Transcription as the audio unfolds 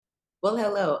Well,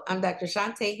 hello, I'm Dr.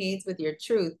 Shantae Haynes with your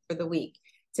truth for the week.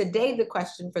 Today, the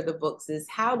question for the books is,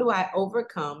 how do I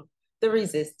overcome the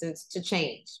resistance to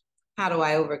change? How do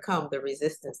I overcome the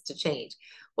resistance to change?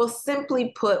 Well,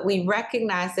 simply put, we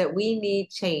recognize that we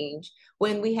need change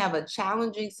when we have a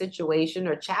challenging situation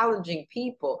or challenging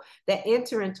people that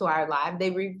enter into our life.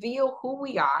 They reveal who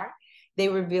we are, they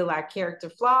reveal our character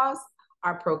flaws,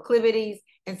 our proclivities,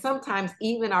 and sometimes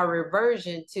even our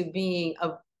reversion to being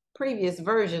a previous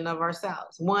version of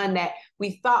ourselves, one that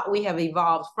we thought we have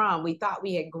evolved from. We thought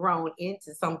we had grown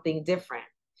into something different.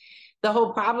 The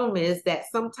whole problem is that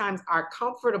sometimes our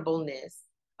comfortableness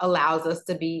allows us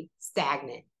to be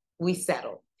stagnant. We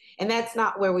settle. And that's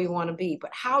not where we want to be.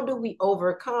 But how do we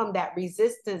overcome that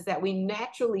resistance that we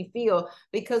naturally feel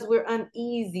because we're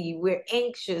uneasy, we're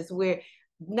anxious, we're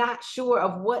not sure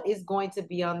of what is going to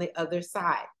be on the other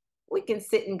side? We can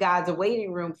sit in God's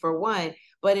waiting room for one,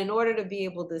 but in order to be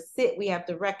able to sit, we have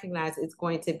to recognize it's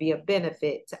going to be a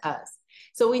benefit to us.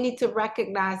 So we need to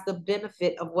recognize the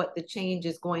benefit of what the change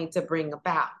is going to bring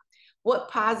about.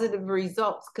 What positive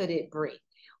results could it bring?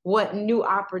 What new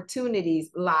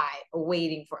opportunities lie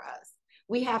awaiting for us?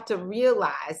 We have to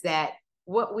realize that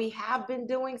what we have been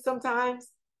doing sometimes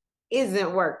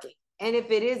isn't working. And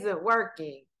if it isn't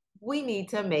working, we need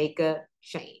to make a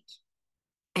change.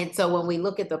 And so when we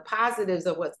look at the positives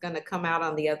of what's going to come out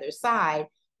on the other side,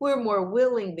 we're more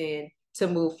willing then to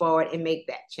move forward and make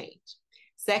that change.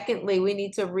 Secondly, we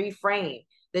need to reframe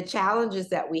the challenges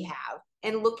that we have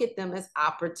and look at them as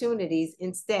opportunities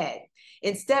instead.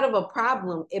 Instead of a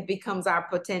problem, it becomes our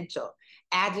potential.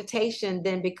 Agitation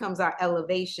then becomes our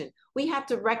elevation. We have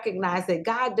to recognize that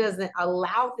God doesn't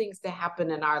allow things to happen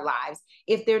in our lives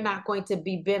if they're not going to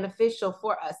be beneficial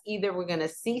for us. Either we're going to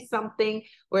see something,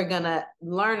 we're going to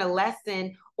learn a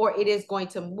lesson, or it is going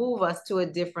to move us to a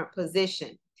different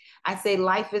position. I say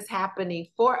life is happening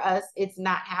for us, it's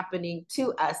not happening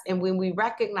to us. And when we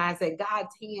recognize that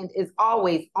God's hand is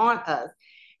always on us,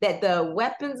 that the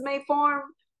weapons may form,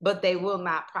 but they will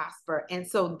not prosper. And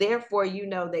so, therefore, you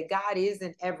know that God is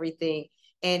in everything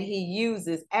and He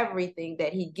uses everything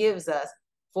that He gives us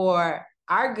for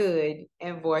our good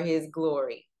and for His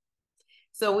glory.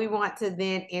 So, we want to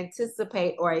then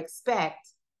anticipate or expect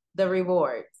the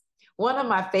rewards. One of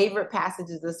my favorite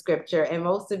passages of scripture, and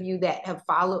most of you that have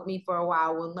followed me for a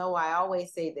while will know I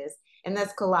always say this, and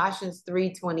that's Colossians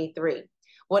 3:23.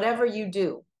 Whatever you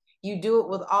do it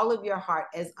with all of your heart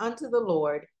as unto the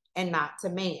Lord and not to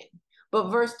man. But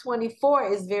verse 24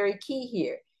 is very key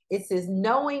here. It says,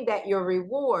 knowing that your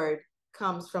reward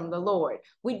comes from the Lord.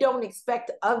 We don't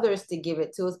expect others to give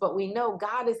it to us, but we know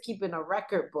God is keeping a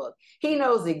record book. He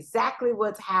knows exactly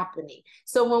what's happening.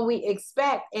 So when we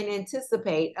expect and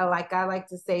anticipate, like I like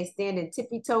to say, stand in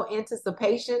tippy-toe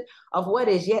anticipation of what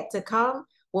is yet to come,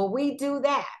 when we do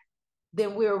that,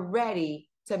 then we're ready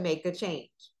to make a change.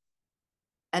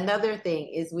 Another thing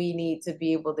is we need to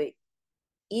be able to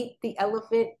eat the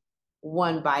elephant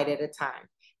one bite at a time.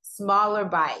 Smaller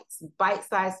bites,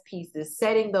 bite-sized pieces,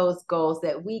 setting those goals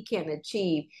that we can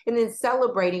achieve, and then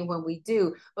celebrating when we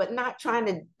do, but not trying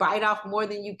to bite off more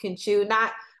than you can chew,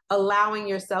 not allowing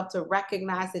yourself to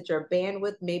recognize that your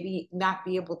bandwidth maybe not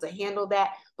be able to handle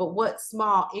that, but what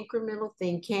small incremental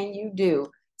thing can you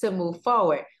do to move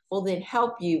forward will then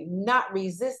help you not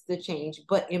resist the change,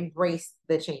 but embrace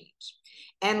the change.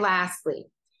 And lastly,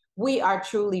 we are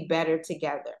truly better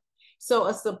together. So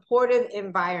a supportive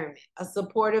environment, a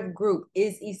supportive group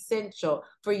is essential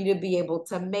for you to be able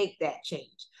to make that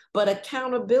change. But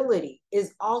accountability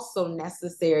is also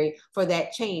necessary for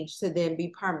that change to then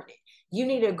be permanent. You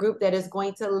need a group that is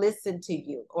going to listen to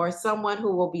you, or someone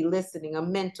who will be listening, a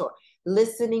mentor,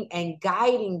 listening and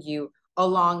guiding you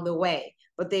along the way.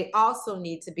 But they also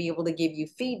need to be able to give you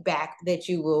feedback that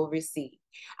you will receive.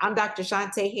 I'm Dr.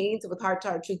 Shantae Haynes with Heart to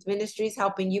Heart Truth Ministries,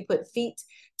 helping you put feet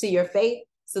to your faith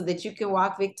so that you can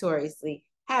walk victoriously.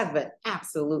 Have an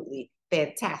absolutely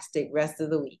fantastic rest of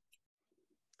the week.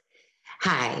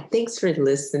 Hi, thanks for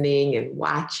listening and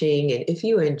watching. And if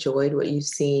you enjoyed what you've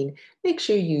seen, make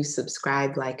sure you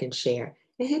subscribe, like, and share,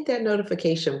 and hit that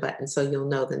notification button so you'll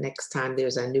know the next time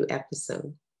there's a new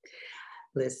episode.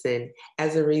 Listen,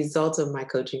 as a result of my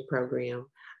coaching program,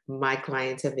 my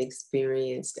clients have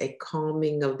experienced a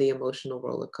calming of the emotional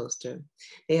roller coaster.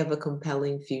 They have a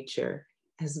compelling future,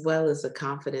 as well as the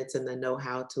confidence and the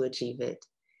know-how to achieve it.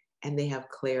 And they have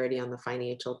clarity on the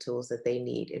financial tools that they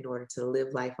need in order to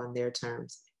live life on their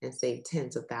terms and save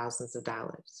tens of thousands of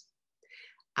dollars.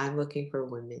 I'm looking for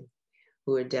women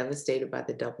who are devastated by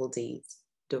the double D's,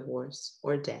 divorce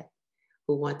or death,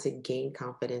 who want to gain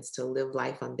confidence to live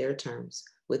life on their terms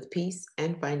with peace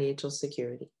and financial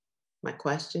security. My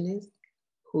question is,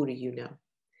 Who do you know?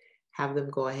 Have them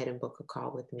go ahead and book a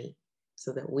call with me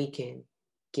so that we can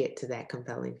get to that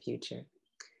compelling future.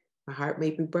 My heart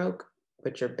may be broke,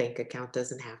 but your bank account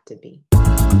doesn't have to be.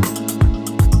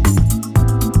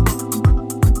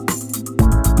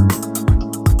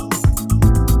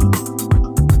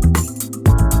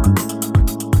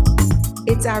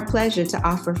 It's our pleasure to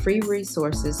offer free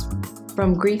resources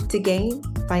from Grief to Gain,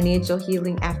 Financial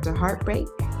Healing After Heartbreak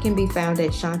can be found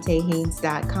at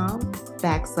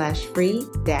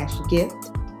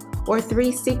shantayhaynes.com/free-gift, or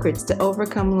 3 Secrets to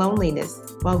Overcome Loneliness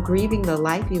While Grieving the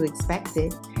Life You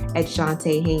Expected at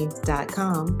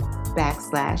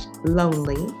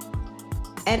shantayhaynes.com/lonely,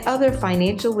 and other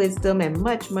financial wisdom and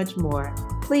much, much more.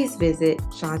 Please visit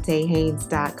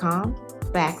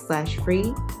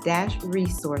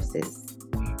shantayhaynes.com/free-resources.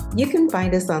 You can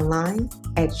find us online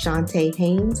at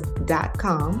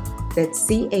shantayhaynes.com. That's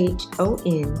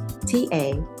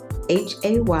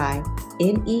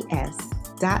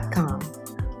CHONTAHAYNES.com.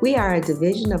 We are a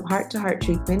division of Heart to Heart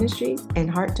Truth Ministries and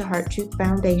Heart to Heart Truth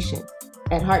Foundation.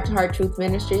 At Heart to Heart Truth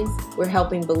Ministries, we're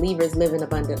helping believers live an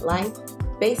abundant life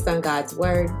based on God's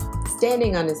Word,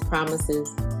 standing on His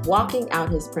promises, walking out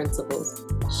His principles,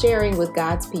 sharing with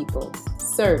God's people,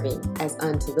 serving as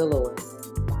unto the Lord.